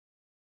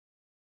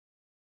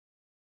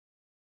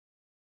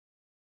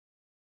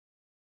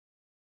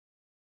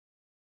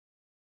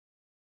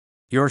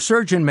Your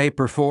surgeon may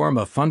perform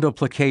a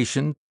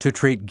fundoplication to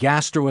treat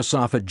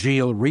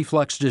gastroesophageal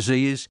reflux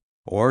disease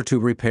or to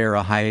repair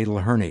a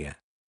hiatal hernia.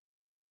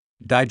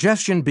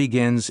 Digestion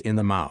begins in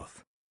the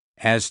mouth.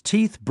 As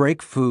teeth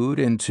break food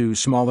into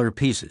smaller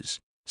pieces,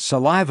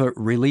 saliva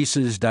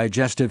releases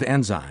digestive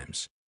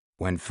enzymes.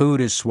 When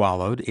food is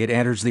swallowed, it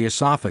enters the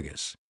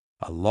esophagus,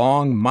 a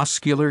long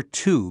muscular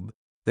tube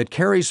that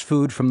carries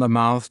food from the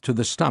mouth to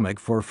the stomach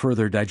for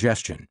further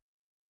digestion.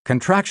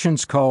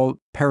 Contractions called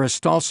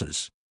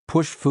peristalsis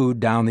push food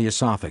down the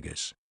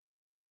esophagus.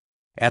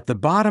 At the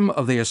bottom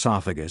of the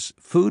esophagus,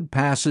 food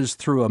passes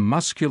through a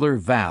muscular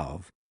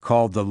valve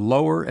called the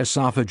lower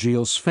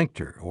esophageal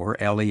sphincter, or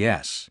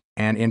LES,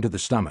 and into the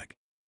stomach.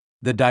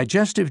 The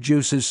digestive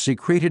juices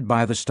secreted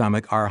by the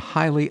stomach are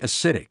highly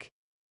acidic.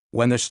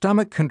 When the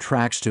stomach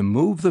contracts to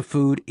move the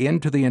food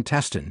into the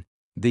intestine,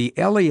 the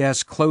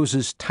LES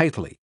closes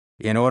tightly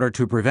in order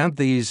to prevent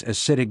these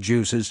acidic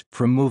juices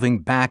from moving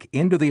back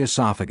into the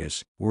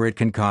esophagus, where it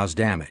can cause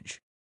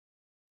damage.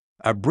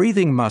 A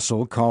breathing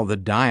muscle called the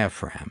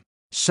diaphragm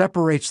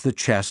separates the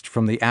chest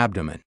from the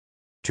abdomen.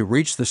 To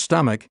reach the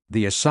stomach,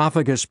 the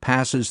esophagus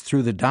passes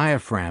through the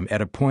diaphragm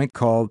at a point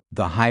called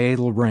the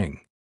hiatal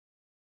ring.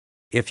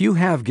 If you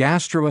have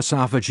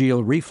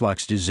gastroesophageal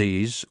reflux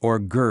disease, or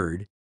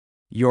GERD,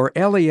 your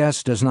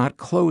LES does not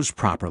close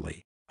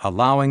properly,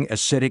 allowing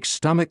acidic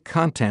stomach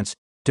contents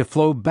to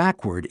flow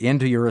backward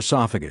into your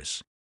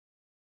esophagus.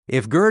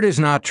 If GERD is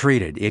not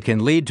treated, it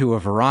can lead to a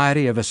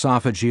variety of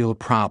esophageal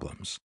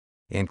problems,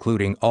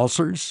 including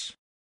ulcers,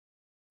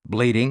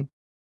 bleeding,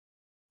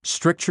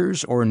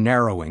 strictures or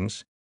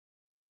narrowings,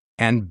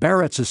 and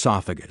Barrett's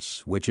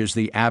esophagus, which is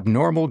the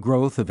abnormal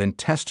growth of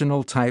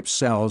intestinal-type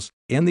cells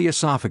in the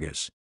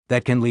esophagus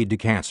that can lead to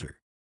cancer.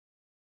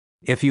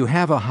 If you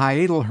have a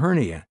hiatal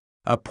hernia,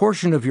 a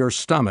portion of your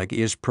stomach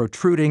is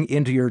protruding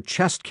into your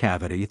chest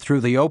cavity through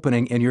the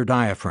opening in your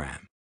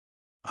diaphragm.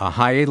 A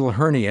hiatal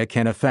hernia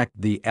can affect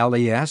the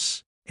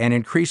LES and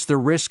increase the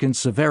risk and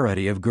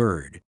severity of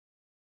GERD.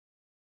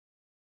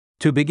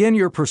 To begin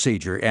your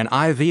procedure, an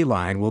IV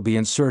line will be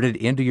inserted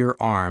into your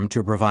arm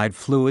to provide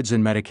fluids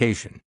and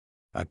medication.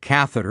 A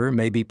catheter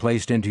may be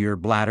placed into your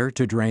bladder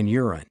to drain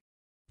urine.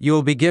 You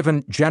will be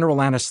given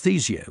general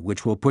anesthesia,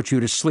 which will put you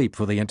to sleep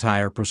for the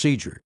entire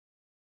procedure.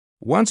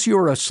 Once you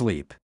are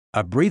asleep,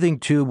 a breathing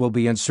tube will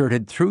be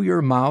inserted through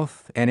your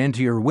mouth and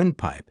into your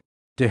windpipe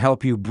to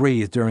help you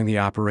breathe during the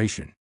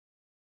operation.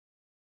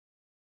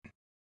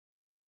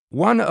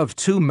 One of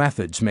two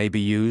methods may be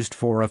used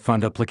for a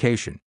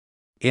fundoplication.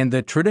 In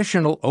the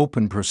traditional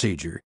open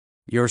procedure,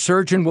 your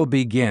surgeon will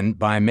begin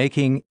by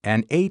making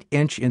an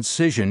 8-inch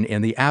incision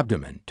in the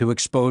abdomen to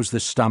expose the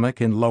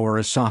stomach and lower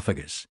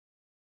esophagus.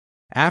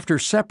 After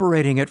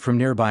separating it from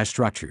nearby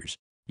structures,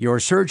 your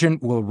surgeon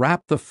will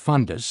wrap the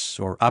fundus,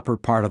 or upper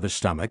part of the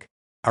stomach,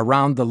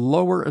 around the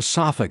lower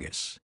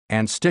esophagus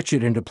and stitch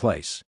it into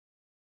place.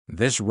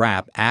 This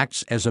wrap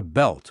acts as a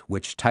belt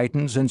which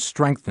tightens and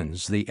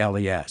strengthens the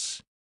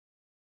LES.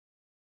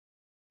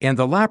 In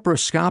the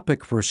laparoscopic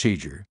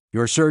procedure,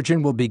 your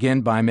surgeon will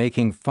begin by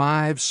making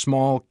 5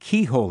 small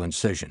keyhole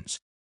incisions,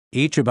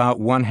 each about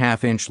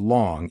 1/2 inch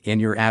long, in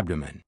your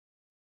abdomen.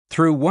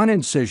 Through one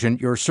incision,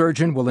 your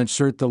surgeon will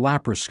insert the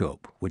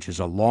laparoscope, which is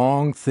a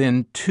long,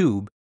 thin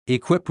tube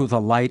equipped with a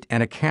light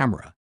and a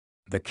camera.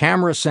 The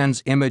camera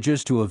sends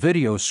images to a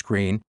video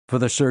screen for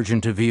the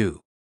surgeon to view.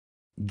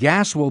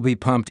 Gas will be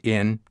pumped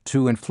in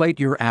to inflate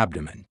your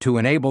abdomen to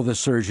enable the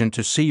surgeon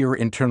to see your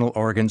internal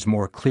organs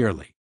more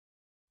clearly.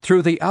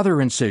 Through the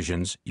other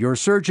incisions, your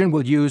surgeon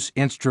will use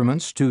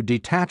instruments to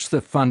detach the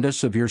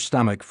fundus of your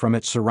stomach from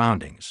its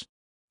surroundings,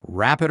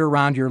 wrap it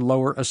around your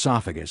lower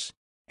esophagus,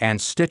 and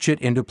stitch it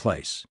into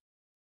place.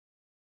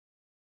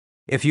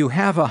 If you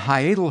have a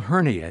hiatal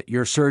hernia,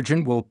 your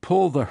surgeon will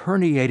pull the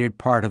herniated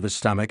part of the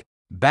stomach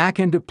back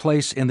into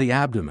place in the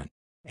abdomen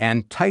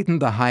and tighten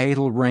the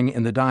hiatal ring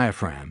in the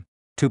diaphragm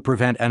to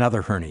prevent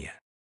another hernia.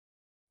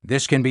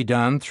 This can be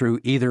done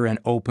through either an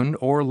open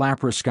or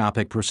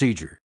laparoscopic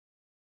procedure.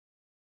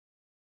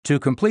 To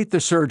complete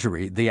the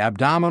surgery, the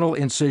abdominal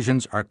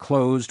incisions are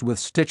closed with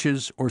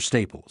stitches or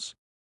staples.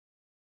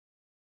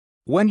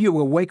 When you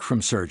awake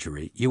from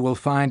surgery, you will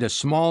find a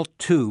small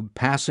tube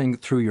passing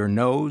through your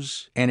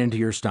nose and into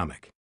your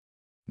stomach.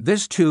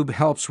 This tube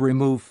helps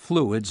remove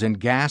fluids and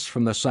gas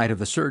from the site of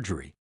the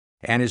surgery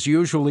and is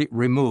usually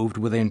removed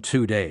within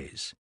 2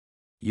 days.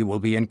 You will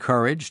be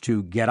encouraged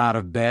to get out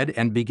of bed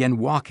and begin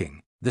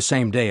walking the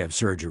same day of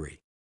surgery.